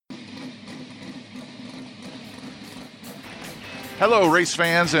Hello, race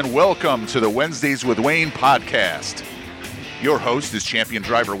fans, and welcome to the Wednesdays with Wayne podcast. Your host is champion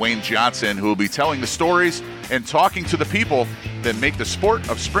driver Wayne Johnson, who will be telling the stories and talking to the people that make the sport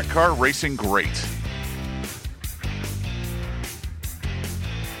of sprint car racing great.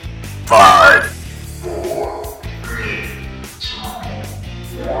 5, 4, 3, 2,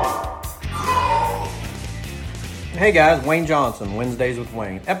 1, go. Hey guys, Wayne Johnson, Wednesdays with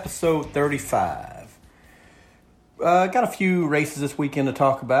Wayne, episode 35. Got a few races this weekend to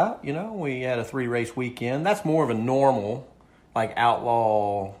talk about. You know, we had a 3-race weekend. That's more of a normal, like,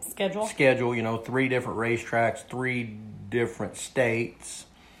 outlaw schedule. You know, 3 different racetracks, 3 different states,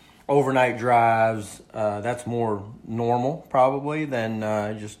 overnight drives. That's more normal, probably, than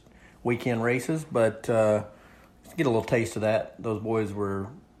just weekend races. But let's get a little taste of that. Those boys were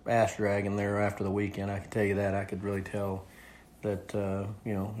ass-dragging there after the weekend. I can tell you that. I could really tell that,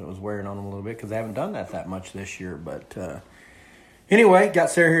 you know, it was wearing on them a little bit because they haven't done that much this year. But anyway,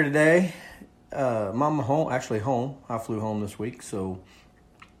 got Sarah here today. Mama home. I flew home this week, so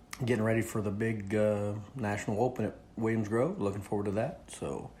getting ready for the big National Open at Williams Grove. Looking forward to that.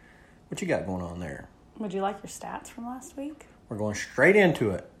 So what you got going on there? Would you like your stats from last week? We're going straight into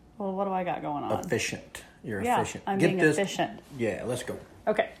it. Well, what do I got going on? Efficient. You're yeah, efficient. I'm being efficient. Yeah, let's go.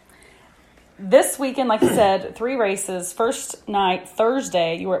 Okay. This weekend, like I said, 3 races. First night,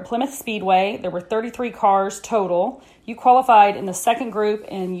 Thursday, you were at Plymouth Speedway. There were 33 cars total. You qualified in the second group,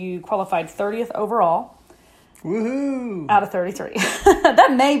 and you qualified 30th overall. Woohoo! Out of 33.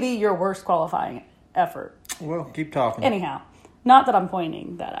 That may be your worst qualifying effort. Well, keep talking. Anyhow, not that I'm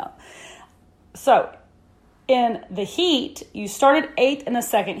pointing that out. So, in the heat, you started 8th in the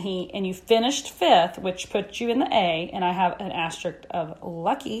second heat, and you finished 5th, which puts you in the A, and I have an asterisk of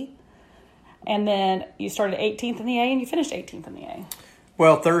lucky. And then you started 18th in the A, and you finished 18th in the A.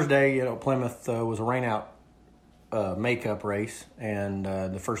 Well, Thursday, you know, Plymouth was a rain-out makeup race, and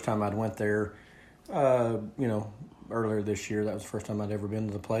the first time I'd went there, you know, earlier this year, that was the first time I'd ever been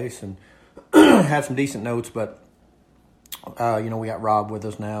to the place, and had some decent notes, but, you know, we got Rob with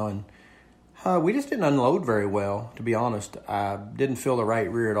us now, and we just didn't unload very well, to be honest. I didn't feel the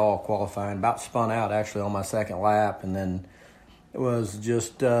right rear at all qualifying. About spun out, actually, on my second lap, and then it was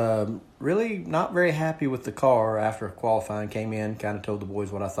just really not very happy with the car after qualifying. Came in, kind of told the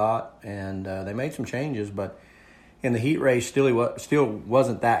boys what I thought, and they made some changes, but in the heat race, still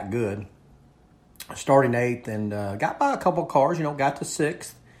wasn't that good. Starting 8th and got by a couple cars, you know, got to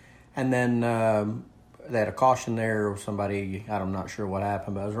 6th, and then they had a caution there, or somebody, I'm not sure what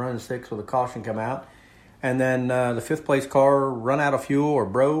happened, but I was running 6th with a caution come out. And then the 5th place car run out of fuel or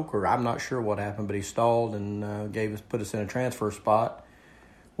broke, or I'm not sure what happened, but he stalled and put us in a transfer spot,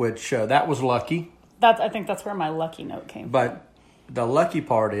 which that was lucky. I think that's where my lucky note came from. But the lucky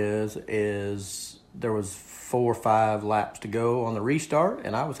part is there was 4 or 5 laps to go on the restart,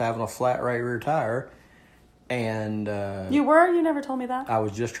 and I was having a flat right rear tire. And You were? You never told me that? I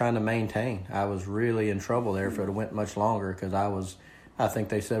was just trying to maintain. I was really in trouble there if it had went much longer, because I think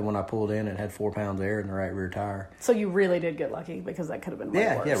they said when I pulled in, it had 4 pounds of air in the right rear tire. So you really did get lucky, because that could have been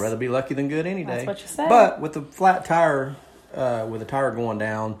way worse. Yeah, rather be lucky than good any day. That's what you say. But with the flat tire, with the tire going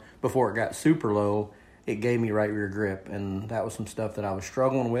down before it got super low, it gave me right rear grip, and that was some stuff that I was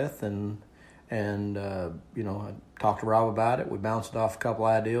struggling with, and you know, I talked to Rob about it. We bounced off a couple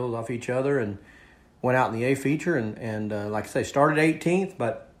ideas off each other, and went out in the A feature, and like I say, started 18th,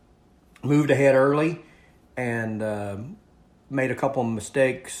 but moved ahead early, and made a couple of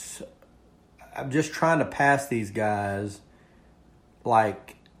mistakes. I'm just trying to pass these guys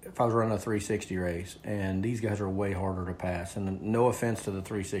like if I was running a 360 race, and these guys are way harder to pass. And no offense to the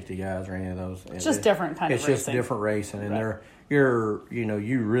 360 guys or any of those. It's just different kind of racing. It's just different racing, and right.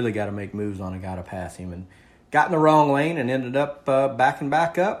 You really got to make moves on a guy to pass him. And got in the wrong lane and ended up backing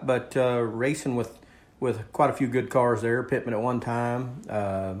back up, but racing with quite a few good cars there. Pittman at one time.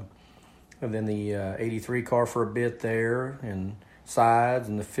 And then the 83 car for a bit there, and Sides,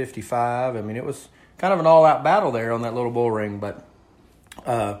 and the 55. I mean, it was kind of an all-out battle there on that little bull ring. But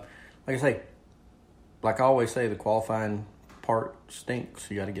like I say, like I always say, the qualifying part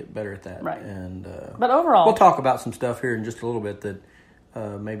stinks. You got to get better at that. Right. And but overall, we'll talk about some stuff here in just a little bit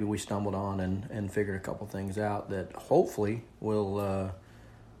that maybe we stumbled on and figured a couple things out that hopefully will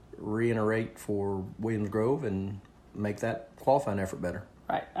reiterate for Williams Grove and make that qualifying effort better.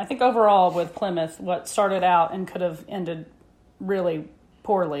 Right. I think overall with Plymouth, what started out and could have ended really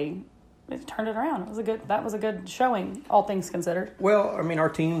poorly, it turned it around. That was a good showing, all things considered. Well, I mean, our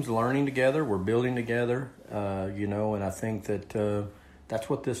team's learning together. We're building together, you know, and I think that that's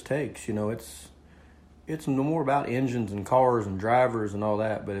what this takes. You know, it's no more about engines and cars and drivers and all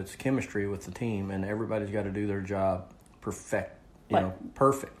that, but it's chemistry with the team, and everybody's got to do their job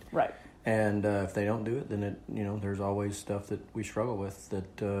perfect. Right. And if they don't do it, then there's always stuff that we struggle with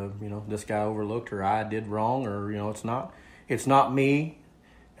that this guy overlooked or I did wrong, or it's not me,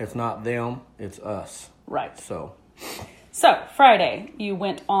 it's not them, it's us. Right. So Friday, you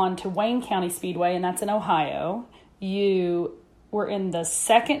went on to Wayne County Speedway, and that's in Ohio. You were in the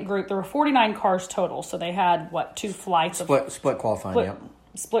second group. There were 49 cars total, so they had, two flights? Split qualifying,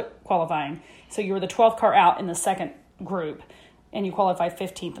 Split qualifying. So you were the 12th car out in the second group, and you qualified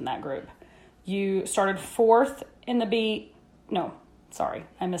 15th in that group. You started 4th in the B. No, sorry,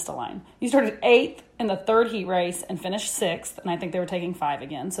 I missed a line. You started 8th in the third heat race and finished 6th, and I think they were taking 5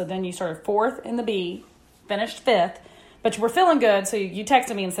 again. So then you started 4th in the B, finished 5th, but you were feeling good, so you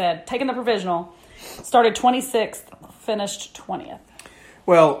texted me and said, taking the provisional, started 26th, finished 20th.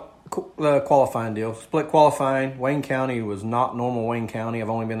 Well, the qualifying deal, split qualifying. Wayne County was not normal Wayne County. I've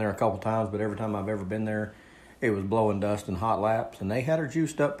only been there a couple times, but every time I've ever been there, it was blowing dust and hot laps, and they had her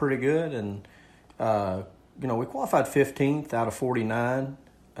juiced up pretty good. And we qualified 15th out of 49,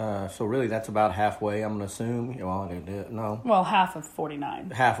 so really that's about halfway. I'm going to assume. No. Well, half of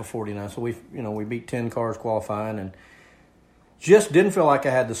 49. Half of 49. So we beat 10 cars qualifying, and just didn't feel like I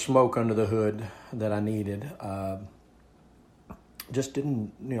had the smoke under the hood that I needed. Just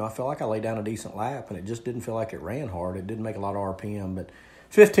didn't, I felt like I laid down a decent lap, and it just didn't feel like it ran hard. It didn't make a lot of RPM, but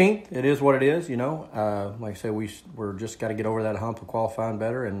 15th, it is what it is, Like I said, we're just got to get over that hump of qualifying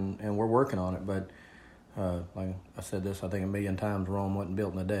better, and we're working on it. But like I said this, I think a million times, Rome wasn't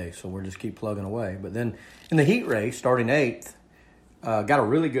built in a day, so we'll just keep plugging away. But then in the heat race, starting 8th, got a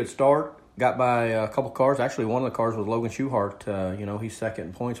really good start, got by a couple cars. Actually, one of the cars was Logan Schuchart. He's second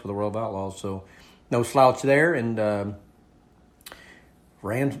in points with the World of Outlaws, so no slouch there, and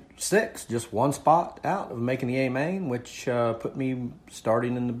ran 6th, just one spot out of making the A main, which put me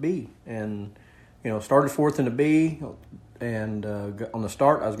starting in the B. And, started 4th in the B, and on the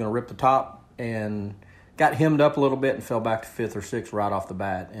start, I was going to rip the top, and got hemmed up a little bit and fell back to 5th or 6th right off the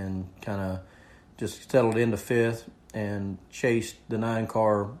bat, and kind of just settled into 5th and chased the 9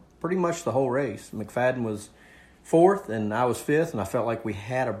 car pretty much the whole race. McFadden was 4th, and I was 5th, and I felt like we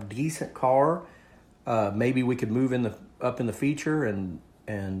had a decent car. Maybe we could move up in the feature, and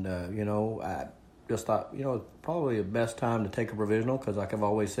I just thought, probably the best time to take a provisional, because like I've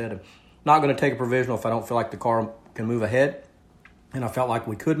always said, I'm not going to take a provisional if I don't feel like the car can move ahead. And I felt like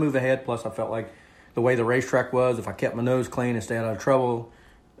we could move ahead, plus I felt like the way the racetrack was, if I kept my nose clean and stayed out of trouble,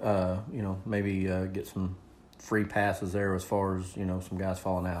 maybe get some free passes there as far as, some guys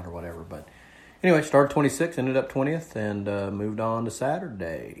falling out or whatever. But anyway, started 26th, ended up 20th, and moved on to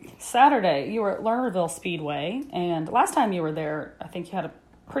Saturday. Saturday, you were at Lernerville Speedway, and last time you were there, I think you had a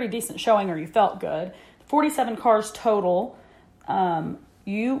pretty decent showing, or you felt good. 47 cars total.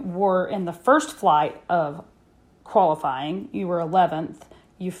 You were in the first flight of qualifying. You were 11th.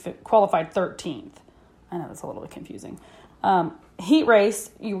 You qualified 13th. I know that's a little bit confusing. Heat race,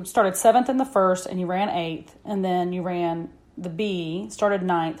 you started 7th in the first, and you ran 8th, and then you ran the B, started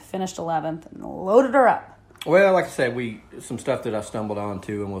 9th, finished 11th, and loaded her up. Well, like I said, some stuff that I stumbled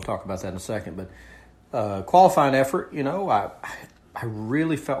onto, and we'll talk about that in a second. But qualifying effort, I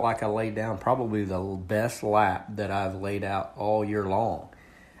really felt like I laid down probably the best lap that I've laid out all year long,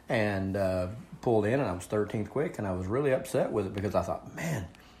 and pulled in, and I was 13th quick, and I was really upset with it because I thought, man,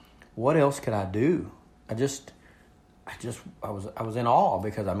 what else could I do? I was in awe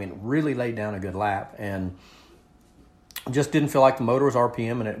because really laid down a good lap, and just didn't feel like the motor was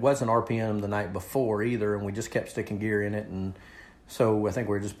RPM, and it wasn't RPM the night before either, and we just kept sticking gear in it, and so I think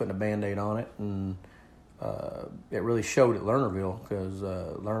we were just putting a Band-Aid on it, and it really showed at Lernerville, because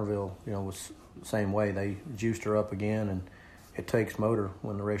Lernerville, was the same way. They juiced her up again, and it takes motor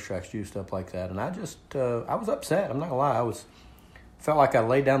when the racetrack's juiced up like that, and I was upset. I'm not gonna lie, felt like I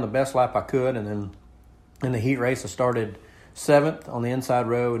laid down the best lap I could, and then in the heat race I started 7th on the inside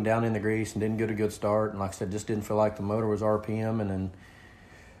row and down in the grease, and didn't get a good start, and like I said, just didn't feel like the motor was RPM, and then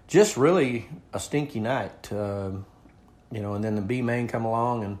just really a stinky night, and then the B main come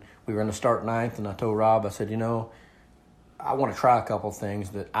along, and we were going to start 9th, and I told Rob, I said, I want to try a couple things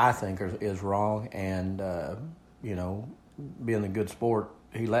that I think is wrong, and being the good sport,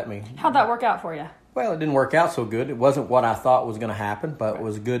 he let me. How'd that work out for you? Well, it didn't work out so good. It wasn't what I thought was going to happen, but it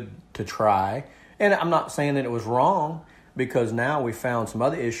was good to try. And I'm not saying that it was wrong, because now we found some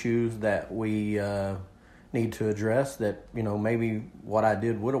other issues that we need to address that, maybe what I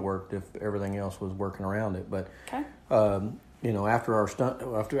did would have worked if everything else was working around it. But, okay.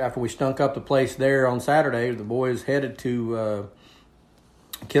 After we stunk up the place there on Saturday, the boys headed to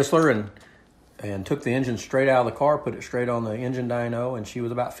Kistler and took the engine straight out of the car, put it straight on the engine dyno, and she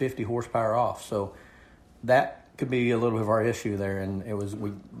was about 50 horsepower off. So that could be a little bit of our issue there. And it was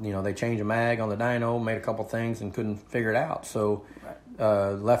they changed a mag on the dyno, made a couple things, and couldn't figure it out. So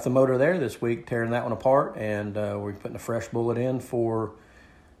left the motor there this week, tearing that one apart, and we're putting a fresh bullet in for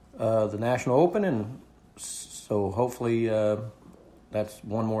the National Open, and so hopefully that's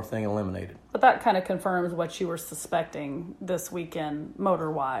one more thing eliminated. But that kind of confirms what you were suspecting this weekend,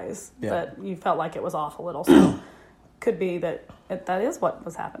 motor-wise, that you felt like it was off a little. So could be that is what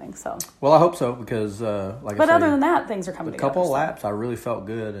was happening. So well, I hope so, because but other than that, things are coming together. A couple of laps, I really felt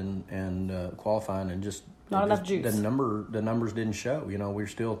good and qualifying, and just not enough juice. The numbers didn't show. We were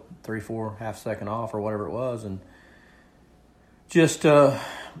still 3-4 half second off or whatever it was, and just like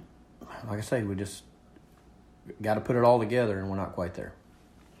I say, we just got to put it all together, and we're not quite there.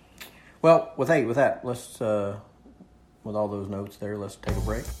 Well, with that, let's with all those notes there, let's take a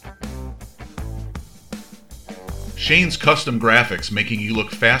break. Shane's Custom Graphics, making you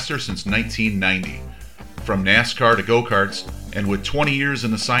look faster since 1990. From NASCAR to go-karts, and with 20 years in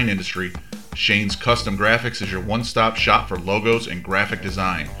the sign industry, Shane's Custom Graphics is your one-stop shop for logos and graphic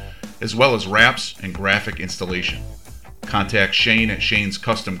design, as well as wraps and graphic installation. Contact Shane at Shane's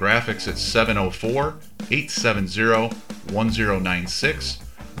Custom Graphics at 704-870-1096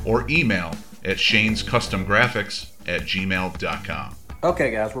 or email at shanescustomgraphics@gmail.com. Okay,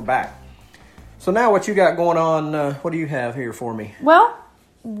 guys, we're back. So now what you got going on, what do you have here for me? Well,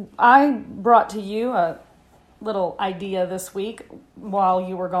 I brought to you a little idea this week while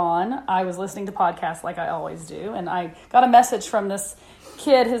you were gone. I was listening to podcasts like I always do, and I got a message from this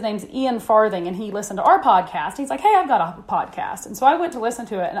kid. His name's Ian Farthing, and he listened to our podcast. He's like, hey, I've got a podcast. And so I went to listen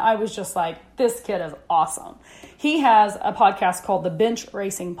to it, and I was just like, this kid is awesome. He has a podcast called the Bench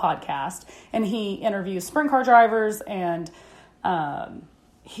Racing Podcast, and he interviews sprint car drivers, and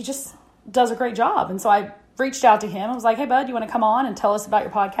he just does a great job. And so I reached out to him. I was like, hey, bud, you want to come on and tell us about your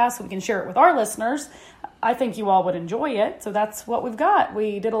podcast so we can share it with our listeners? I think you all would enjoy it. So that's what we've got.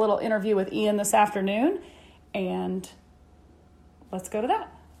 We did a little interview with Ian this afternoon, and let's go to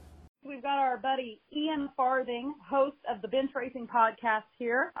that. We've got our buddy Ian Farthing, host of the Bench Racing Podcast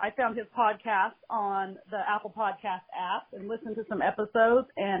here. I found his podcast on the Apple Podcast app and listened to some episodes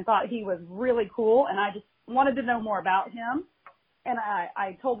and thought he was really cool, and I just wanted to know more about him. And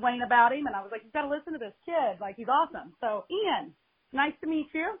I told Wayne about him, and I was like, you've got to listen to this kid. Like, he's awesome. So, Ian, nice to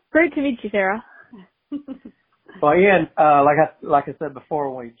meet you. Great to meet you, Sarah. Well, Ian, like I said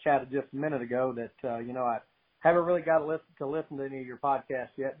before when we chatted just a minute ago, that, I haven't really got to listen to any of your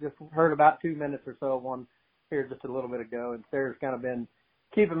podcasts yet. Just heard about 2 minutes or so of one here just a little bit ago, and Sarah's kind of been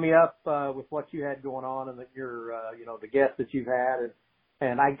keeping me up with what you had going on and your, the guests that you've had.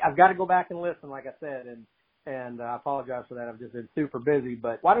 And I've got to go back and listen, like I said, and I apologize for that. I've just been super busy.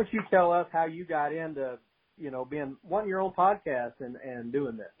 But why don't you tell us how you got into, being one-year-old podcast and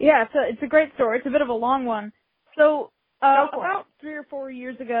doing this? Yeah, it's a great story. It's a bit of a long one. So about 3 or 4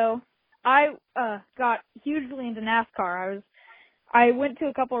 years ago, I got hugely into NASCAR. I went to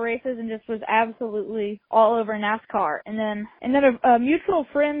a couple races and just was absolutely all over NASCAR. And then a mutual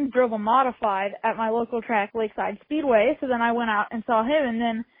friend drove a modified at my local track, Lakeside Speedway. So then I went out and saw him, and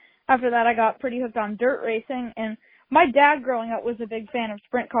then after that, I got pretty hooked on dirt racing, and my dad growing up was a big fan of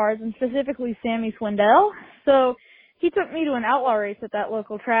sprint cars, and specifically Sammy Swindell. So he took me to an outlaw race at that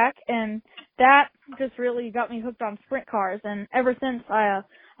local track, and that just really got me hooked on sprint cars. And ever since, I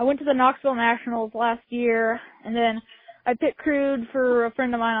went to the Knoxville Nationals last year, and then I pit crewed for a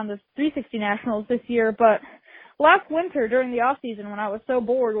friend of mine on the 360 Nationals this year. But last winter, during the off season, when I was so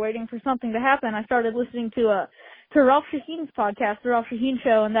bored waiting for something to happen, I started listening to Ralph Shaheen's podcast, The Ralph Shaheen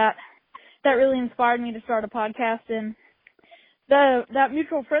Show, and that really inspired me to start a podcast. And that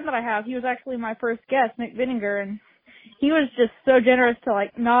mutual friend that I have, he was actually my first guest, Nick Vinegar, and he was just so generous to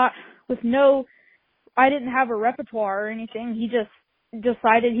I didn't have a repertoire or anything. He just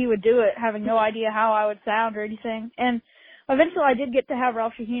decided he would do it, having no idea how I would sound or anything. And eventually I did get to have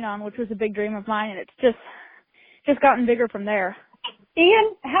Ralph Shaheen on, which was a big dream of mine, and it's just gotten bigger from there.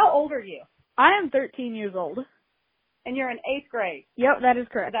 Ian, how old are you? I am 13 years old. And you're in 8th grade. Yep, that is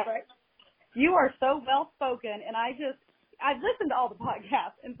correct. Is that right? You are so well-spoken, and I've listened to all the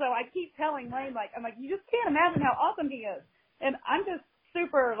podcasts, and so I keep telling Wayne, I'm like, you just can't imagine how awesome he is. And I'm just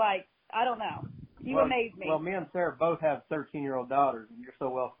super, I don't know. You amaze me. Well, me and Sarah both have 13-year-old daughters, and you're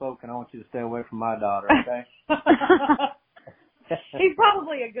so well-spoken, I want you to stay away from my daughter, okay? He's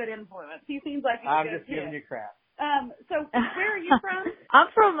probably a good influence. He seems like I'm just giving you crap. So where are you from? I'm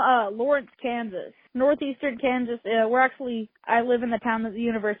from Lawrence, Kansas, northeastern Kansas. I live in the town that the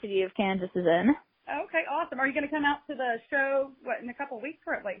University of Kansas is in. Okay, awesome. Are you going to come out to the show, in a couple of weeks?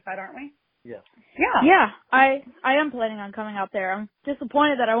 We're at Lakeside, aren't we? Yes. Yeah. Yeah, I am planning on coming out there. I'm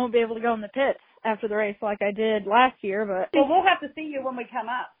disappointed that I won't be able to go in the pits. after the race like I did last year, but Well, we'll have to see you when we come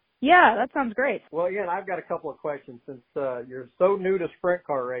up. yeah, that sounds great. Well, again, I've got a couple of questions since you're so new to sprint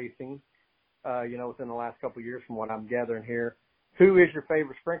car racing, within the last couple of years from what I'm gathering here. Who is your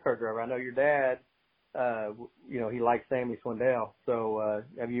favorite sprint car driver? I know your dad, he likes Sammy Swindell. So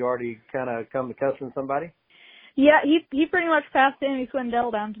have you already kind of come to custom somebody? Yeah, he pretty much passed Sammy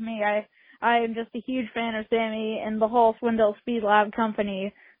Swindell down to me. I am just a huge fan of Sammy and the whole Swindell Speed Lab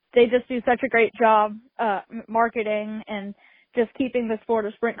company. They just do such a great job marketing and just keeping the sport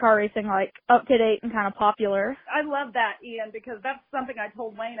of sprint car racing like up to date and kind of popular. I love that, Ian, because that's something I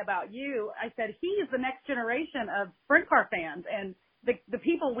told Wayne about you. I said he is the next generation of sprint car fans and the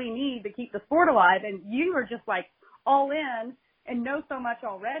people we need to keep the sport alive. And you are just like all in and know so much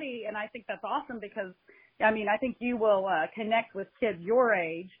already. And I think that's awesome because, I mean, I think you will connect with kids your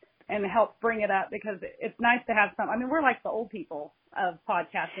age and help bring it up because it's nice to have some. I mean, we're like the old people of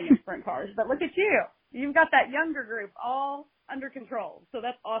podcasting and sprint cars, but look at you. You've got that younger group all under control. So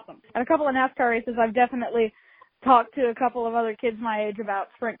that's awesome. At a couple of NASCAR races, I've definitely talked to a couple of other kids my age about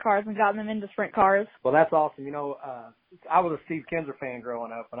sprint cars and gotten them into sprint cars. Well, that's awesome. I was a Steve Kinser fan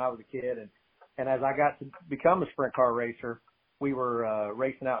growing up when I was a kid, and as I got to become a sprint car racer, we were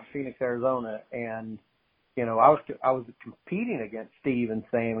racing out in Phoenix, Arizona, and I was competing against Steve and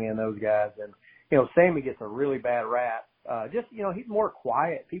Sammy and those guys, and Sammy gets a really bad rap. He's more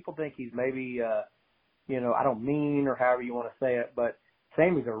quiet. People think he's maybe I don't mean or however you want to say it, but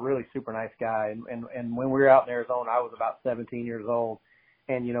Sammy's a really super nice guy. And when we were out in Arizona, I was about 17 years old,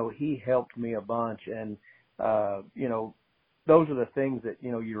 and he helped me a bunch. And those are the things that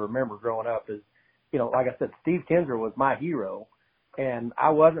you remember growing up. Is like I said, Steve Kinser was my hero. And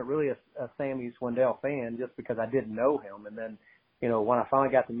I wasn't really a Sammy Swindell fan just because I didn't know him. And then, when I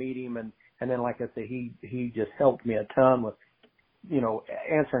finally got to meet him and then, like I said, he just helped me a ton with,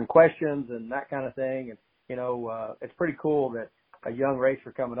 answering questions and that kind of thing. And, it's pretty cool that a young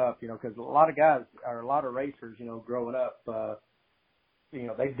racer coming up, because a lot of guys or a lot of racers, growing up,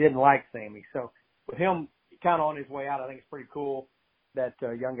 they didn't like Sammy. So with him kind of on his way out, I think it's pretty cool that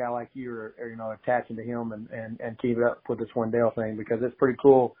a young guy like you are attaching to him and keep it up with the Swindell thing, because it's pretty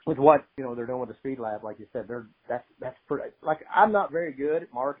cool with what, they're doing with the Speed Lab. Like you said, that's pretty, like, I'm not very good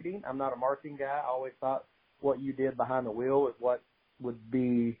at marketing. I'm not a marketing guy. I always thought what you did behind the wheel is what would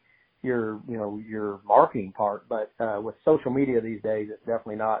be your marketing part. But, with social media these days, it's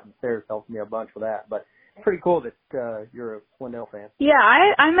definitely not. And Sarah's helped me a bunch with that, but pretty cool that you're a Swindell fan. Yeah,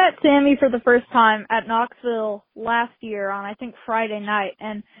 I met Sammy for the first time at Knoxville last year on, I think, Friday night,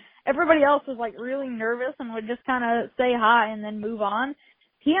 and everybody else was like really nervous and would just kind of say hi and then move on.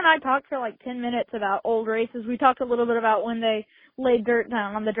 He and I talked for like 10 minutes about old races. We talked a little bit about when they laid dirt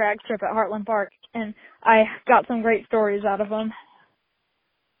down on the drag strip at Heartland Park, and I got some great stories out of him.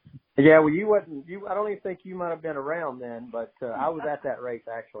 Yeah, well, I don't even think you might have been around then, but I was at that race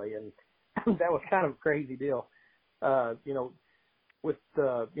actually, and that was kind of a crazy deal. With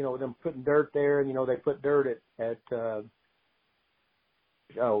them putting dirt there, and they put dirt at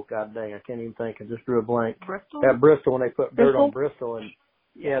oh god dang, I can't even think. I just drew a blank. Bristol? At Bristol, when they put dirt on Bristol, and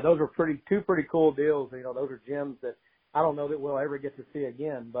yeah, those are two pretty cool deals. Those are gems that I don't know that we'll ever get to see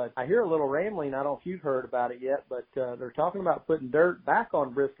again. But I hear a little rambling. I don't know if you've heard about it yet, but they're talking about putting dirt back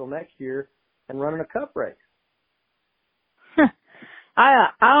on Bristol next year and running a cup race. I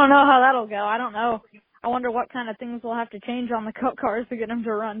don't know how that'll go. I don't know. I wonder what kind of things we'll have to change on the cup cars to get them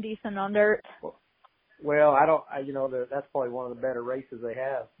to run decent on dirt. Well, that's probably one of the better races they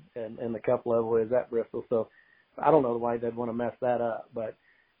have in the cup level is at Bristol. So I don't know why they'd want to mess that up, but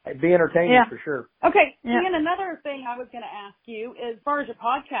it'd be entertaining for sure. Okay. Yeah. Ian, another thing I was going to ask you is, as far as your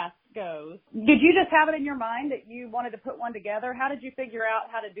podcast goes, did you just have it in your mind that you wanted to put one together? How did you figure out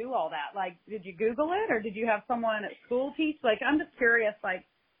how to do all that? Like, did you Google it, or did you have someone at school teach? Like, I'm just curious, like,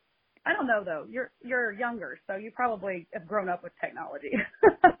 I don't know though. You're younger, so you probably have grown up with technology.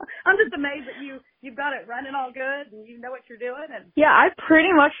 I'm just amazed that you've got it running all good and you know what you're doing. And yeah, I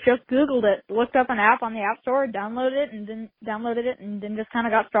pretty much just Googled it, looked up an app on the App Store, downloaded it, and then just kind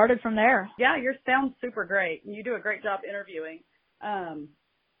of got started from there. Yeah, your sounds super great, and you do a great job interviewing. I'm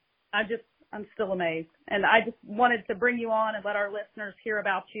still amazed, and I just wanted to bring you on and let our listeners hear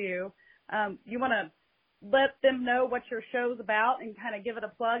about you. You want to let them know what your show's about and kind of give it a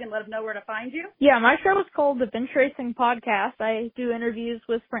plug and let them know where to find you? Yeah, my show is called The Bench Racing Podcast. I do interviews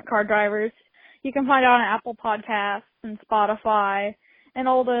with sprint car drivers. You can find it on Apple Podcasts and Spotify and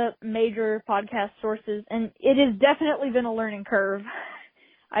all the major podcast sources. And it has definitely been a learning curve.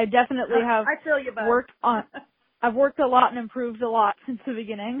 I definitely have I feel you, bud. I've worked a lot and improved a lot since the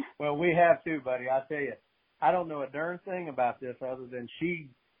beginning. Well, we have too, buddy. I tell you, I don't know a darn thing about this other than she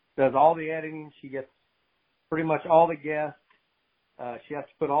does all the editing. She gets pretty much all the guests. She has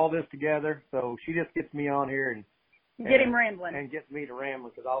to put all this together, so she just gets me on here and get him rambling. And gets me to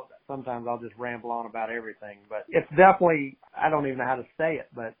rambling, because sometimes I'll just ramble on about everything. But it's definitely, I don't even know how to say it,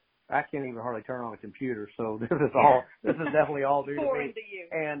 but I can't even hardly turn on a computer. So this is definitely all new to me. To you.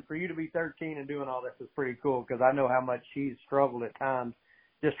 And for you to be 13 and doing all this is pretty cool, because I know how much she's struggled at times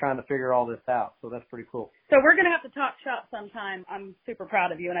just trying to figure all this out. So that's pretty cool. So we're going to have to talk shop sometime. I'm super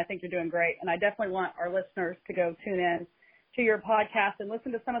proud of you, and I think you're doing great. And I definitely want our listeners to go tune in to your podcast and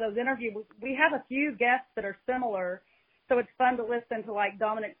listen to some of those interviews. We have a few guests that are similar, so it's fun to listen to, like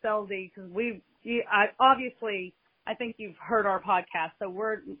Dominic Scelzi, because obviously I think you've heard our podcast, so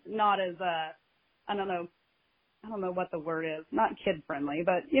we're not as I don't know what the word is, not kid friendly,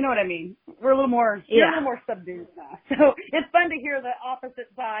 but you know what I mean. We're a little more, you're a little more subdued now. So it's fun to hear the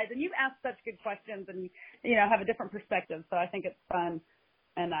opposite side, and you ask such good questions and, you know, have a different perspective. So I think it's fun,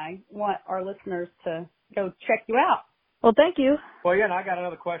 and I want our listeners to go check you out. Well, thank you. Well, yeah, and I got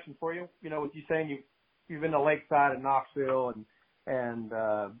another question for you. You know, with you saying you've been to Lakeside and Knoxville, and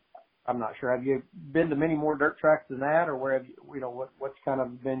I'm not sure. Have you been to many more dirt tracks than that, or where have you know, what's kind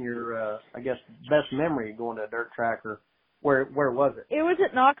of been your, I guess, best memory going to a dirt track, or where was it? It was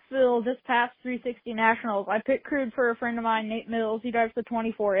at Knoxville this past 360 Nationals. I pit crewed for a friend of mine, Nate Mills. He drives the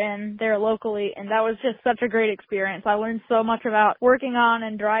 24N there locally, and that was just such a great experience. I learned so much about working on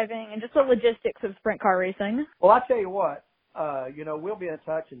and driving and just the logistics of sprint car racing. Well, I tell you what, you know, we'll be in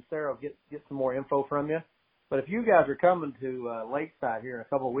touch, and Sarah will get some more info from you. But if you guys are coming to Lakeside here in a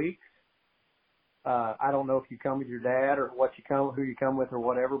couple of weeks, I don't know if you come with your dad or who you come with or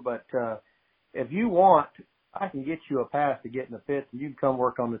whatever, but if you want, I can get you a pass to get in the pits, and you can come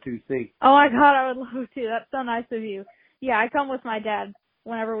work on the 2C. Oh my God, I would love to. That's so nice of you. Yeah, I come with my dad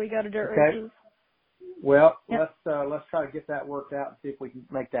whenever we go to dirt races. Well, yep. Let's try to get that worked out and see if we can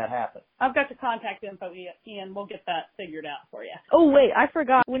make that happen. I've got your contact info, Ian. We'll get that figured out for you. Oh wait, I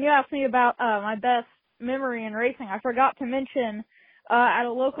forgot. When you asked me about my best memory in racing, I forgot to mention at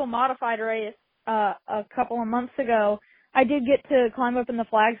a local modified race a couple of months ago, I did get to climb up in the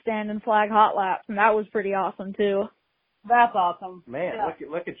flag stand and flag hot laps, and that was pretty awesome too. That's awesome. Man, yeah.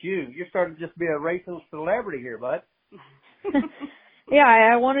 Look at you. You're starting to just be a racing celebrity here, bud. Yeah,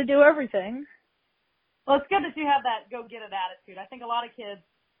 I want to do everything. Well, it's good that you have that go-get-it attitude. I think a lot of kids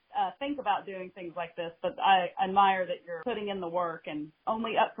think about doing things like this, but I admire that you're putting in the work, and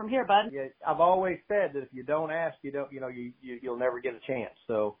only up from here, bud. Yeah, I've always said that if you don't ask, you'll never get a chance.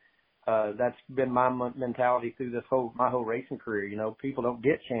 So that's been my mentality through my whole racing career. You know, people don't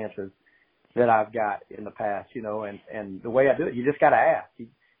get chances that I've got in the past, you know, and the way I do it, you just got to ask.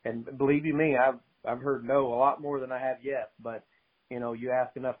 And believe you me, I've heard no a lot more than I have yes, but you know, you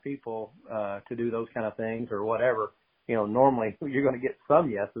ask enough people to do those kind of things or whatever, you know, normally you're going to get some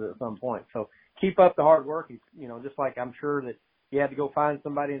yeses at some point. So keep up the hard work. You know, just like I'm sure that you had to go find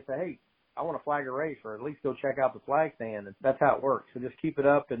somebody and say, hey, I want to flag a race, or at least go check out the flag stand. And that's how it works. So just keep it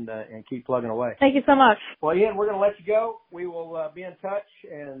up and keep plugging away. Thank you so much. Well, Ian, we're going to let you go. We will be in touch,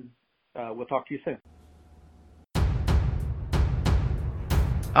 and we'll talk to you soon.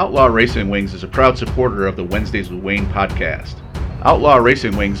 Outlaw Racing Wings is a proud supporter of the Wednesdays with Wayne podcast. Outlaw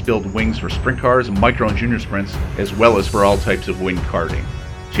Racing Wings build wings for sprint cars, micro and junior sprints, as well as for all types of wing karting.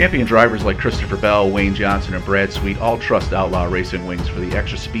 Champion drivers like Christopher Bell, Wayne Johnson, and Brad Sweet all trust Outlaw Racing Wings for the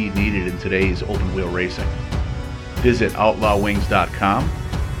extra speed needed in today's open-wheel racing. Visit outlawwings.com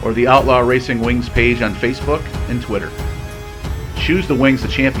or the Outlaw Racing Wings page on Facebook and Twitter. Choose the wings the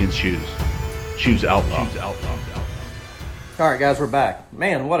champions choose. Choose Outlaw. All right, guys, we're back.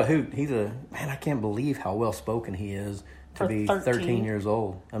 Man, what a hoot. I can't believe how well-spoken he is to be 13 years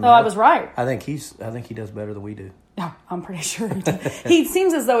old. I mean, I was right. I think he does better than we do. Yeah, I'm pretty sure he does. He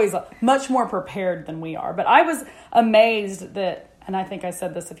seems as though he's much more prepared than we are. But I was amazed that, and I think I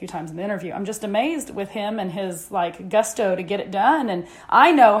said this a few times in the interview, I'm just amazed with him and his gusto to get it done. And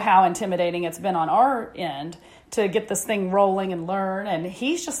I know how intimidating it's been on our end to get this thing rolling and learn. And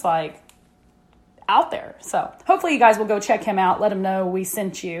he's just out there. So hopefully you guys will go check him out. Let him know we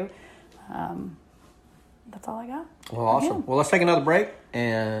sent you. That's all I got. Well, awesome. Well, let's take another break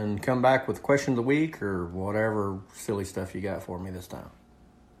and come back with question of the week or whatever silly stuff you got for me this time.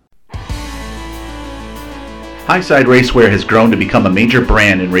 Highside Racewear has grown to become a major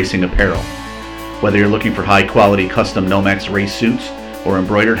brand in racing apparel. Whether you're looking for high-quality custom Nomex race suits or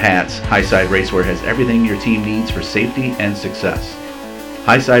embroidered hats, Highside Racewear has everything your team needs for safety and success.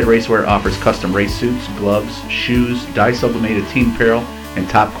 Highside Racewear offers custom race suits, gloves, shoes, dye-sublimated team apparel, and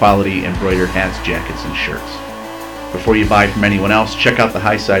top-quality embroidered hats, jackets, and shirts. Before you buy from anyone else, check out the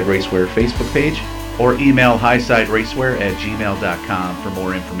Highside Racewear Facebook page or email highsideracewear@gmail.com for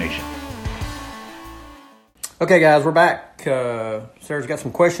more information. Okay, guys, we're back. Sarah's got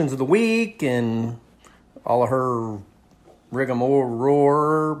some questions of the week and all of her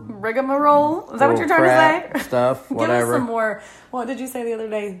rigmarole. Is that what you're trying to say? Stuff, whatever. Give us some more. What did you say the other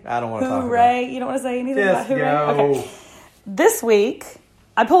day? I don't want to talk about Hooray. You don't want to say anything about hooray? Go. Okay. This week,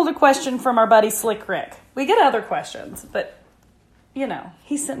 I pulled a question from our buddy Slick Rick. We get other questions, but,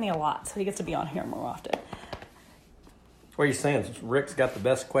 he sent me a lot, so he gets to be on here more often. What are you saying? Rick's got the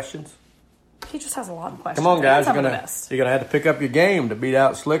best questions? He just has a lot of questions. Come on, guys. He's You're the gonna best. have to pick up your game to beat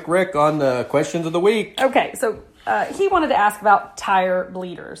out Slick Rick on the questions of the week. Okay, so he wanted to ask about tire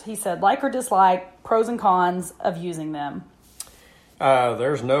bleeders. He said, like or dislike, pros and cons of using them.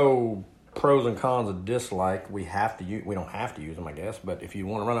 There's no pros and cons of dislike. We don't have to use them, I guess. But if you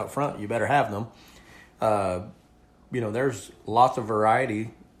want to run up front, you better have them. There's lots of variety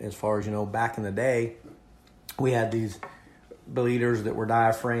as far as, back in the day, we had these bleeders that were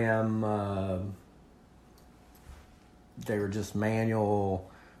diaphragm. They were just manual,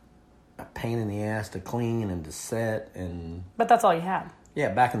 a pain in the ass to clean and to set. But that's all you had. Yeah,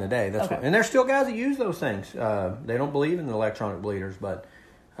 back in the day. That's okay. and there's still guys that use those things. They don't believe in the electronic bleeders, but,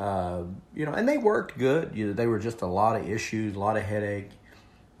 and they worked good. They were just a lot of issues, a lot of headache,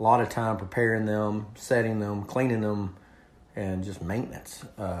 a lot of time preparing them, setting them, cleaning them, and just maintenance.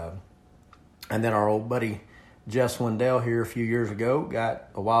 And then our old buddy Jeff Swindell here a few years ago got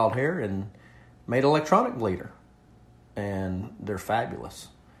a wild hair and made electronic bleeder. And they're fabulous.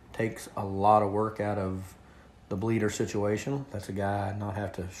 Takes a lot of work out of the bleeder situation. That's a guy not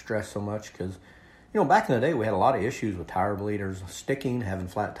have to stress so much because, back in the day we had a lot of issues with tire bleeders, sticking, having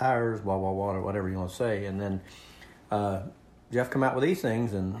flat tires, blah, blah, blah, whatever you want to say. And then Jeff come out with these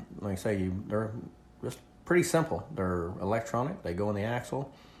things, and like I say, they're just pretty simple. They're electronic. They go in the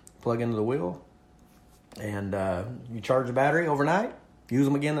axle, plug into the wheel, and you charge the battery overnight, use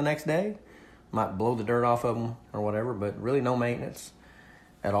them again the next day. Might blow the dirt off of them or whatever, but really no maintenance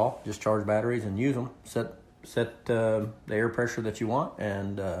at all. Just charge batteries and use them. Set the air pressure that you want,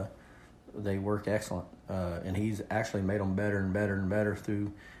 and they work excellent. And he's actually made them better and better and better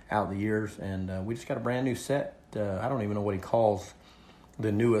throughout the years. And we just got a brand new set. I don't even know what he calls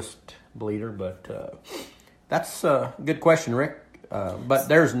the newest bleeder, but that's a good question, Rick. But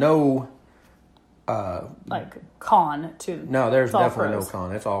there's no... con to... No, there's definitely pros. no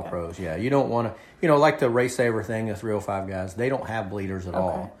con. It's all pros, yeah. You don't want to... like the Race Saver thing, the 305 guys, they don't have bleeders at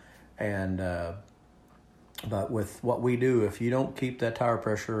all. And... but with what we do, if you don't keep that tire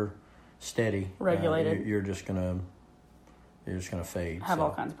pressure steady... regulated. You're just gonna fade. Have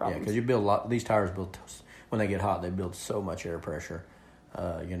all kinds of problems. Yeah, because you build a lot... These tires build... When they get hot, they build so much air pressure.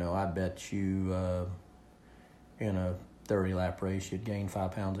 I bet you in a 30-lap race, you'd gain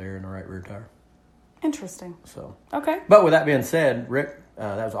 5 pounds of air in the right rear tire. Interesting. So okay. But with that being said, Rick,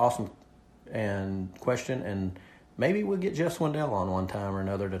 that was awesome question, and maybe we'll get Jeff Swindell on one time or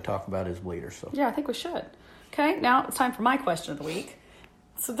another to talk about his bleeder. So yeah, I think we should. Okay, now it's time for my question of the week.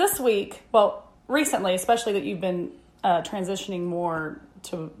 So this week, recently, especially that you've been transitioning more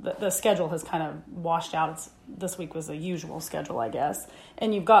to the schedule has kind of washed out. This week was a usual schedule, I guess,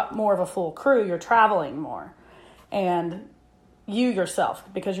 and you've got more of a full crew. You're traveling more, and you yourself,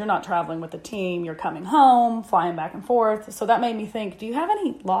 because you're not traveling with the team, you're coming home, flying back and forth. So that made me think, do you have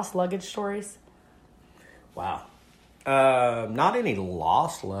any lost luggage stories? Wow. Not any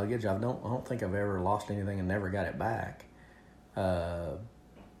lost luggage. I don't think I've ever lost anything and never got it back.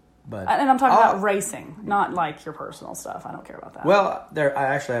 But and I'm talking about racing, not like your personal stuff. I don't care about that. Well, I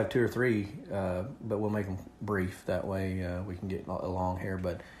actually have 2 or 3, but we'll make them brief. That way we can get along here.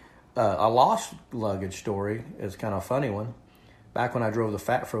 But a lost luggage story is kind of a funny one. Back when I drove the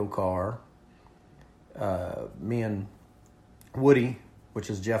Fat Fro car, me and Woody, which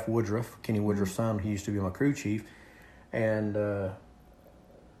is Jeff Woodruff, Kenny Woodruff's son, he used to be my crew chief, and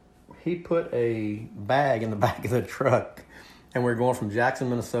he put a bag in the back of the truck, and we were going from Jackson,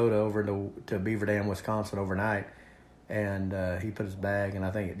 Minnesota over to Beaver Dam, Wisconsin overnight, and he put his bag, and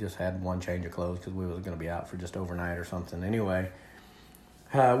I think it just had one change of clothes because we was going to be out for just overnight or something. Anyway,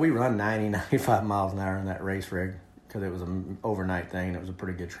 we run 90, 95 miles an hour in that race rig, because it was an overnight thing. It was a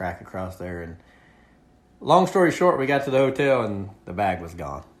pretty good track across there. And long story short, we got to the hotel and the bag was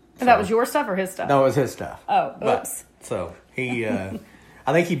gone. And that was your stuff or his stuff? No, it was his stuff. Oh, oops. So he, I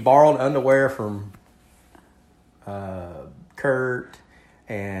think he borrowed underwear from Kurt,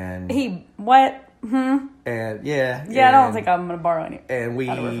 and he what? And yeah, I don't think I'm going to borrow any. And we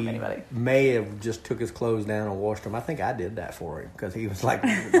underwear from anybody. May have just took his clothes down and washed them. I think I did that for him because he was like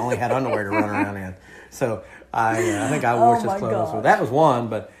only had underwear to run around in. So I think I washed his clothes. So that was one,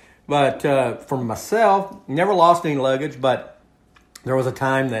 but But for myself, never lost any luggage, but there was a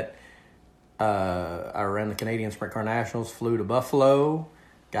time that I ran the Canadian Sprint Car Nationals, flew to Buffalo,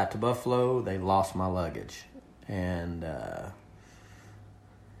 got to Buffalo, they lost my luggage. And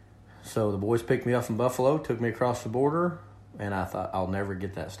so the boys picked me up from Buffalo, took me across the border, and I thought, I'll never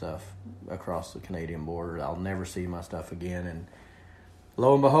get that stuff across the Canadian border. I'll never see my stuff again. And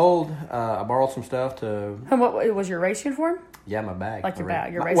lo and behold, I borrowed some stuff to... And what was your race uniform? Yeah, my bag. Like your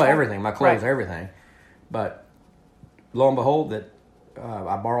bag, your race well, bag? everything, my clothes, Right. everything. But lo and behold, that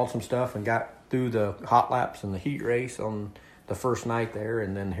I borrowed some stuff and got through the hot laps and the heat race on the first night there,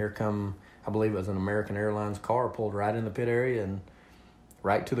 and then here come, I believe it was an American Airlines car, pulled right in the pit area and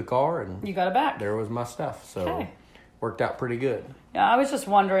right to the car, and You got it back. there was my stuff. So Okay. worked out pretty good. Yeah, I was just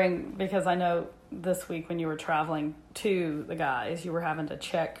wondering, because I know this week when you were traveling to the guys, you were having to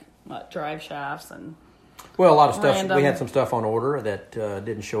check drive shafts and... Well, a lot of stuff. Random. We had some stuff on order that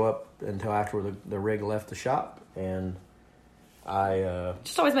didn't show up until after the rig left the shop, and I.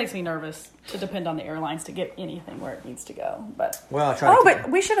 Just always makes me nervous to depend on the airlines to get anything where it needs to go. But Well, I try.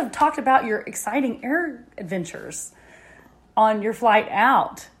 but we should have talked about your exciting air adventures on your flight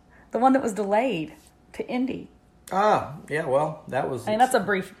out, the one that was delayed to Indy. Yeah. Well, that was. I mean, that's a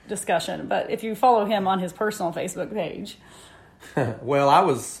brief discussion, but if you follow him on his personal Facebook page, Well, I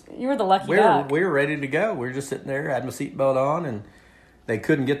was. you were the lucky We duck. were ready to go. We were just sitting there, had my seatbelt on, and they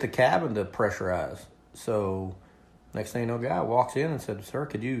couldn't get the cabin to pressurize. So next thing you know, a guy walks in and said, "Sir,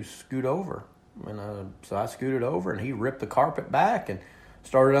 could you scoot over?" And so I scooted over, and he ripped the carpet back and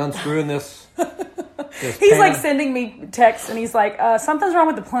started unscrewing this. He's like sending me texts, and he's like, something's wrong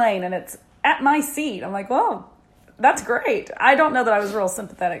with the plane, and it's at my seat. I'm like, well, that's great. I don't know that I was real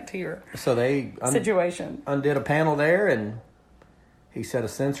sympathetic to your So they situation. undid a panel there, and he said a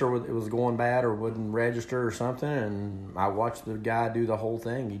sensor it was going bad or wouldn't register or something, and I watched the guy do the whole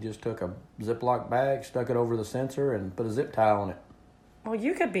thing. He just took a Ziploc bag, stuck it over the sensor, and put a zip tie on it. Well,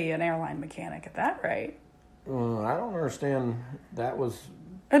 you could be an airline mechanic at that rate. I don't understand. That was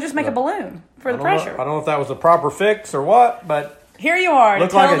And just make a balloon for the I pressure. don't know if that was a proper fix or what, but Here you are to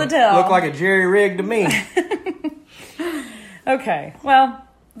tell the tale. looked like a jerry rig to me. Okay, well,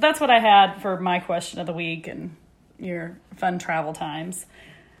 that's what I had for my question of the week and your fun travel times.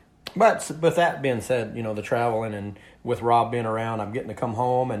 But with that being said, the traveling and with Rob being around, I'm getting to come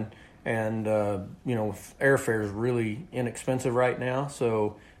home and airfare is really inexpensive right now.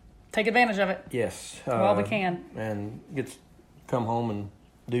 So Take advantage of it. yes, Well, we can. and get to come home and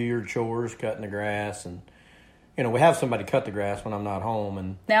do your chores, cutting the grass, and we have somebody cut the grass when I'm not home,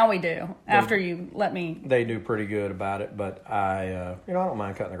 and Now we do, after you let me. they do pretty good about it. But I don't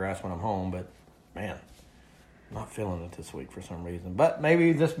mind cutting the grass when I'm home. But man, I'm not feeling it this week for some reason. But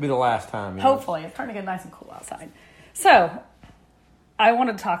maybe this will be the last time. Hopefully, it's starting to get nice and cool outside. So, I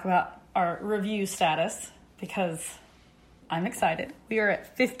wanted to talk about our review status because I'm excited. We are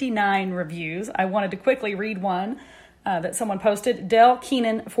at 59 reviews. I wanted to quickly read one that someone posted. Del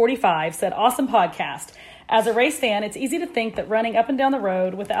Keenan 45 said, "Awesome podcast. As a race fan, it's easy to think that running up and down the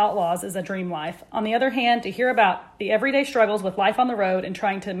road with the Outlaws is a dream life. On the other hand, to hear about the everyday struggles with life on the road and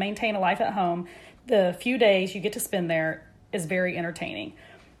trying to maintain a life at home, the few days you get to spend there is very entertaining.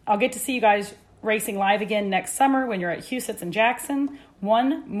 I'll get to see you guys racing live again next summer when you're at Huset's and Jackson.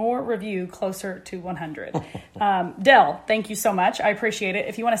 One more review closer to 100. Del, thank you so much. I appreciate it.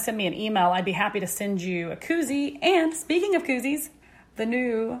 If you want to send me an email, I'd be happy to send you a koozie. And speaking of koozies, the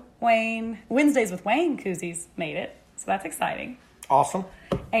new Wednesdays with Wayne koozies made it. So that's exciting. Awesome.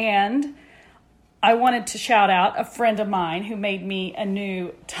 And I wanted to shout out a friend of mine who made me a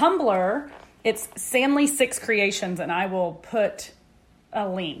new tumbler. It's Samley6 Creations, and I will put a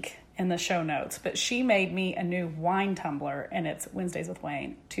link in the show notes. But she made me a new wine tumbler, and it's Wednesdays with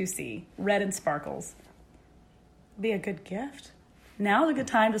Wayne 2C, red and sparkles. Be a good gift. Now's a good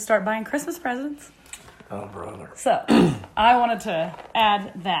time to start buying Christmas presents. Oh, brother. So I wanted to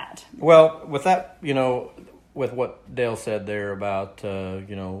add that. Well, with that, with what Dale said there about,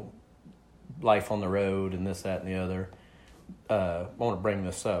 life on the road and this, that, and the other, I want to bring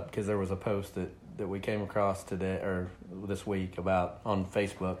this up because there was a post that we came across today or this week on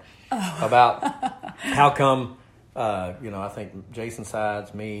Facebook about how come, I think Jason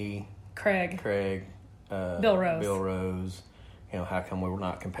Sides, me, Craig, Bill Rose, how come we were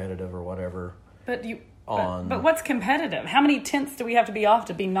not competitive or whatever. But what's competitive? How many tenths do we have to be off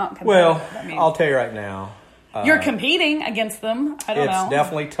to be not competitive? Well, I'll tell you right now. You're competing against them. I don't know. It's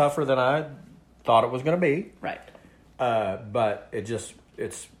definitely tougher than I thought it was going to be. Right. But it's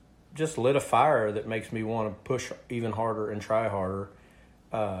just lit a fire that makes me want to push even harder and try harder.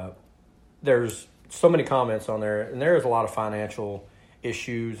 There's so many comments on there, and there is a lot of financial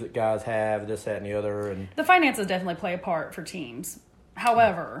issues that guys have, this, that, and the other. And The finances definitely play a part for teams.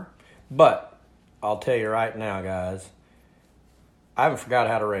 However, but I'll tell you right now, guys, I haven't forgot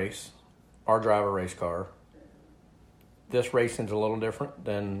how to race or drive a race car. This racing's a little different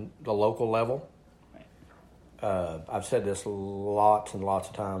than the local level. I've said this lots and lots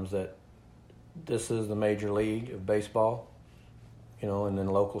of times that this is the major league of baseball, and then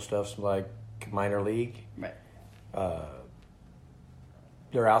local stuff's like minor league. right.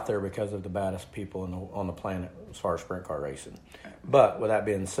 They're out there because of the baddest people on the planet as far as sprint car racing. But with that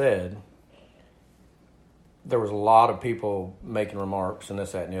being said, there was a lot of people making remarks and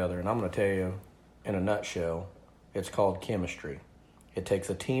this, that, and the other. And I'm going to tell you, in a nutshell, it's called chemistry. It takes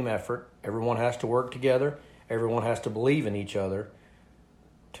a team effort. Everyone has to work together. Everyone has to believe in each other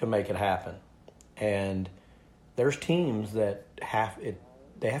to make it happen. And there's teams that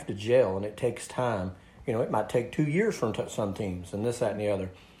they have to gel, and it takes time. It might take 2 years from some teams and this, that, and the other.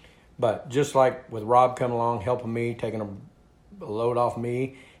 But just like with Rob coming along, helping me, taking a load off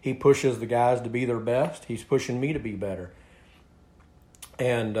me, he pushes the guys to be their best. He's pushing me to be better.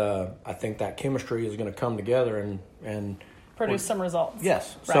 And I think that chemistry is going to come together and Produce some results.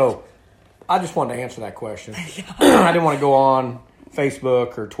 Yes. Right. So I just wanted to answer that question. I didn't want to go on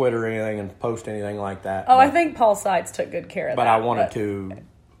Facebook or Twitter or anything and post anything like that. I think Paul Seitz took good care of that. But I wanted to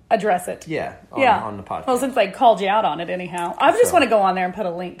address it. On the podcast. Well, since they called you out on it anyhow, I just want to go on there and put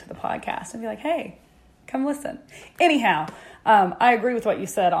a link to the podcast and be like, hey, come listen. Anyhow, I agree with what you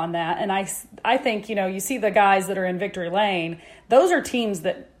said on that. And I think, you see the guys that are in Victory Lane, those are teams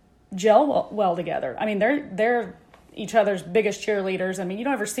that gel well together. I mean, they're each other's biggest cheerleaders. I mean, you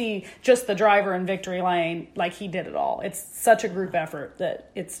don't ever see just the driver in Victory Lane like he did it all. It's such a group effort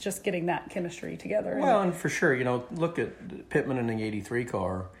that it's just getting that chemistry together. Well, and for sure, look at Pittman and the 83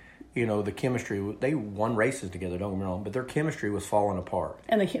 car. The chemistry, they won races together, don't get me wrong, but their chemistry was falling apart.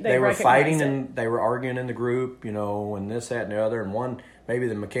 And they were fighting and they were arguing in the group, and this, that, and the other. And one, maybe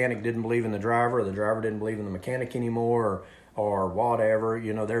the mechanic didn't believe in the driver, or the driver didn't believe in the mechanic anymore, or whatever.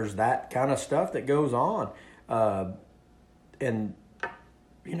 There's that kind of stuff that goes on. And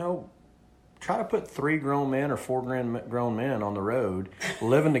try to put 3 grown men or 4 grown men on the road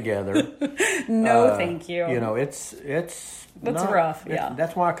living together. No, thank you. It's That's rough. Yeah,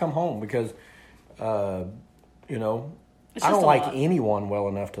 that's why I come home because, I don't like anyone well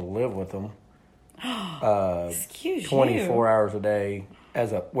enough to live with them. Excuse 24 hours a day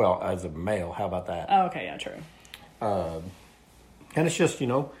as a male. How about that? Oh, okay, yeah, true. And it's just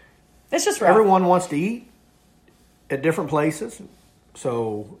it's just rough. Everyone wants to eat at different places,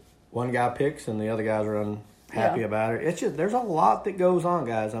 so one guy picks and the other guys are unhappy about it. It's just there's a lot that goes on,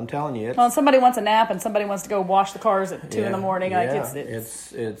 guys. I'm telling you. Well, somebody wants a nap and somebody wants to go wash the cars at 2 in the morning. Like it's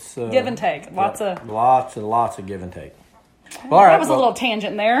give and take. Lots and lots of give and take. Well, all right, that was a little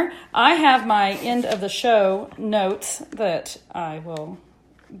tangent there. I have my end of the show notes that I will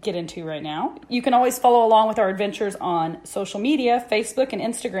get into right now. You can always follow along with our adventures on social media, Facebook and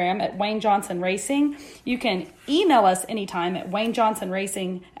Instagram at Wayne Johnson Racing. You can email us anytime at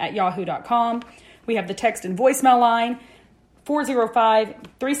waynejohnsonracing@yahoo.com. We have the text and voicemail line,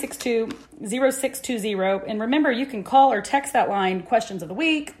 405-362-0620. And remember, you can call or text that line questions of the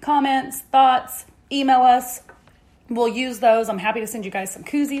week, comments, thoughts, email us. We'll use those. I'm happy to send you guys some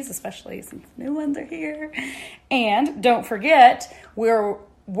koozies, especially since new ones are here. And don't forget, we're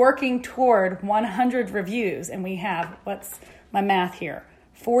working toward 100 reviews, and we have, what's my math here,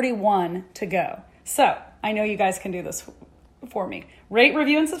 41 to go. So I know you guys can do this for me. Rate,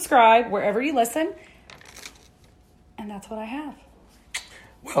 review, and subscribe wherever you listen. And that's what I have.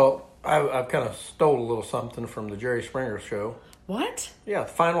 Well, I've kind of stole a little something from the Jerry Springer show. What? Yeah,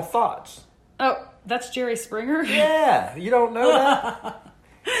 final thoughts. Oh, that's Jerry Springer? Yeah, you don't know that?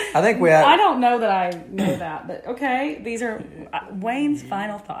 I think we had... I don't know that I know that, but okay. These are Wayne's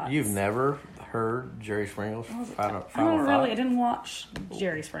final thoughts. You've never heard Jerry Springer's final thoughts? I didn't watch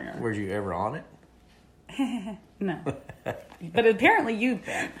Jerry Springer. Were you ever on it? No. But apparently you've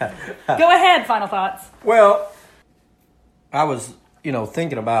been. Go ahead, final thoughts. Well, I was,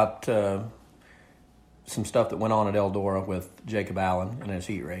 thinking about some stuff that went on at Eldora with Jacob Allen in his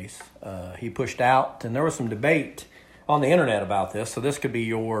heat race. He pushed out, and there was some debate on the internet about this, so this could be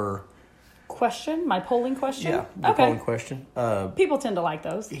your... Question? My polling question? Yeah, the polling question. People tend to like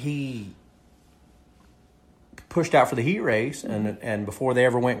those. He pushed out for the heat race, and before they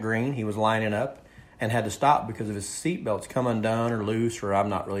ever went green, he was lining up and had to stop because of his seatbelts come undone or loose, or I'm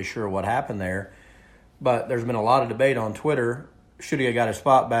not really sure what happened there. But there's been a lot of debate on Twitter, should he have got his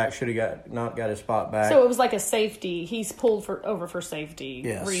spot back? Should he not got his spot back? So it was like a safety. He's pulled over for safety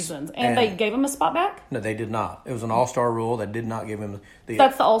reasons. And they gave him a spot back? No, they did not. It was an all-star rule that did not give him the...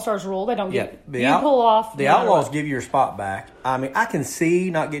 That's the All-Stars rule. They don't get... You pull off... The Outlaws give you your spot back. I mean, I can see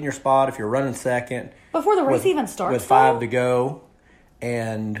not getting your spot if you're running second. Before the race even starts, with 5 to go,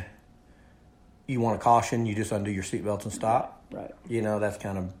 and you want a caution, you just undo your seatbelts and stop. Right. You know, that's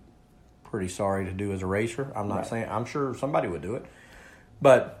kind of pretty sorry to do as a racer. I'm not saying... I'm sure somebody would do it.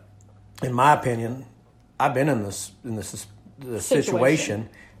 But in my opinion, I've been in this situation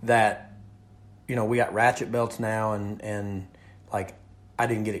that, you know, we got ratchet belts now, and like I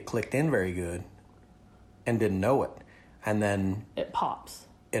didn't get it clicked in very good and didn't know it. And then it pops.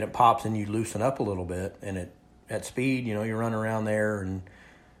 And it pops and you loosen up a little bit, and it at speed, you know, you run around there and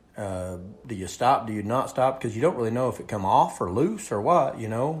do you stop? Do you not stop? Because you don't really know if it come off or loose or what, you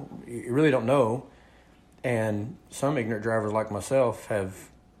know. You really don't know. And some ignorant drivers like myself have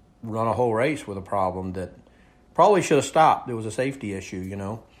run a whole race with a problem that probably should have stopped. It was a safety issue, you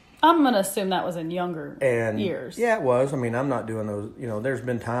know. I'm going to assume that was in younger years. Yeah, it was. I mean, I'm not doing those. You know, there's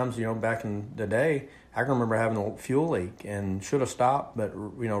been times, you know, back in the day, I can remember having a fuel leak and should have stopped, but,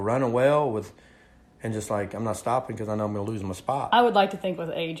 you know, running well with, and just like, I'm not stopping because I know I'm going to lose my spot. I would like to think with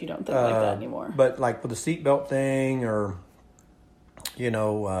age you don't think like that anymore. But like with the seatbelt thing or, you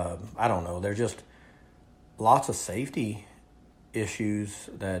know, I don't know. There's just lots of safety issues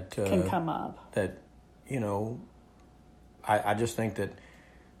that can come up. That, you know, I just think that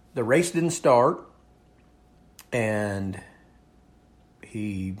the race didn't start and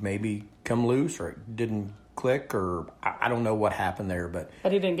he maybe come loose or it didn't click or I don't know what happened there. But he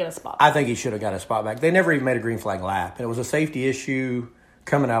didn't get a spot. I think he should have got a spot back. They never even made a green flag lap. And it was a safety issue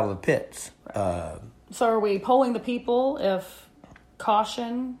coming out of the pits. Right. So are we polling the people if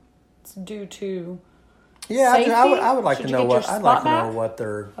caution is due to safety? I would like Should to you know get what your I'd like spot to know back? what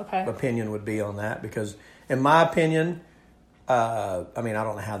their Okay. opinion would be on that, because in my opinion, I mean, I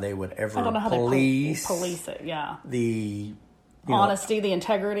don't know how they would ever I don't know how police they police it. Yeah, the honesty, the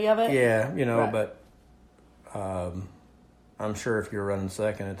integrity of it. Yeah, you know, Right. but I'm sure if you're running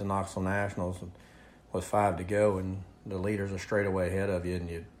second at the Knoxville Nationals with 5 to go and the leaders are straight away ahead of you and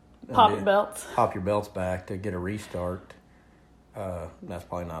you Pop your belts. Pop your belts back to get a restart. That's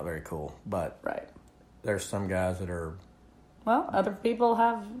probably not very cool. But right. There's some guys that are... Well, other people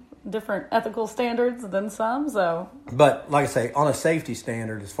have different ethical standards than some, so... But, like I say, on a safety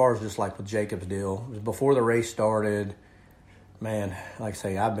standard, as far as just like with Jacob's deal, it was before the race started, man, like I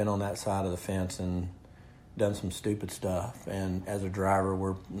say, I've been on that side of the fence and done some stupid stuff. And as a driver,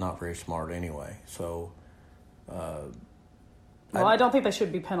 we're not very smart anyway. So... Well, I don't think they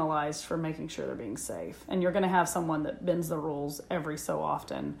should be penalized for making sure they're being safe. And you're going to have someone that bends the rules every so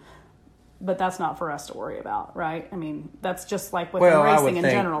often. But that's not for us to worry about, right? I mean, that's just like with racing in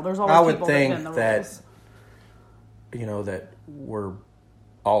general. There's always people that bend the rules. You know, that we're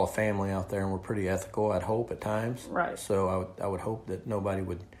all a family out there and we're pretty ethical, I'd hope, at times. Right. So I would hope that nobody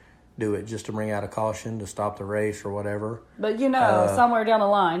would do it just to bring out a caution to stop the race or whatever. But, somewhere down the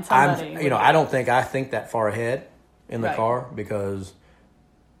line, somebody... I think that far ahead in the right. car, because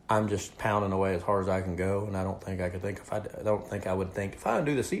I'm just pounding away as hard as I can go, and I don't think I could think if I would think if I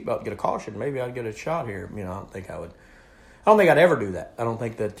undo the seatbelt and get a caution, maybe I'd get a shot here. You know, I don't think I'd ever do that. I don't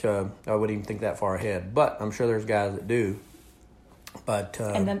think that I would even think that far ahead. But I'm sure there's guys that do. But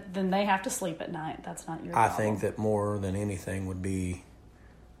and then they have to sleep at night. That's not your I problem. think that more than anything would be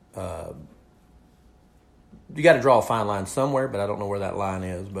you got to draw a fine line somewhere, but I don't know where that line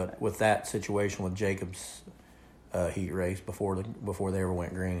is. But with that situation with Jacob's heat race before they ever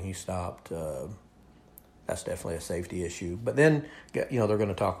went green, he stopped. That's definitely a safety issue. But then they're going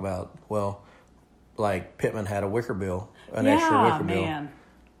to talk about, well, like Pittman had a wicker bill, extra wicker bill. Man.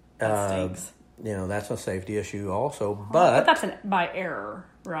 That stinks. That's a safety issue also. But that's by error,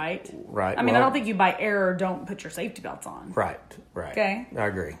 right? Right. I mean, I don't think you by error don't put your safety belts on. Right. Okay. I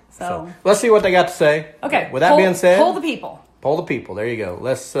agree. So let's see what they got to say. Okay. With that being said, poll the people. Poll the people. There you go.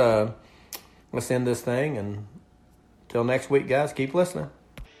 Let's end this thing, and until next week, guys, keep listening.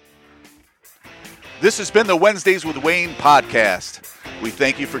 This has been the Wednesdays with Wayne podcast. We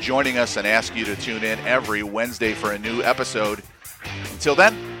thank you for joining us and ask you to tune in every Wednesday for a new episode. Until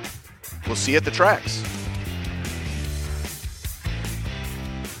then, we'll see you at the tracks.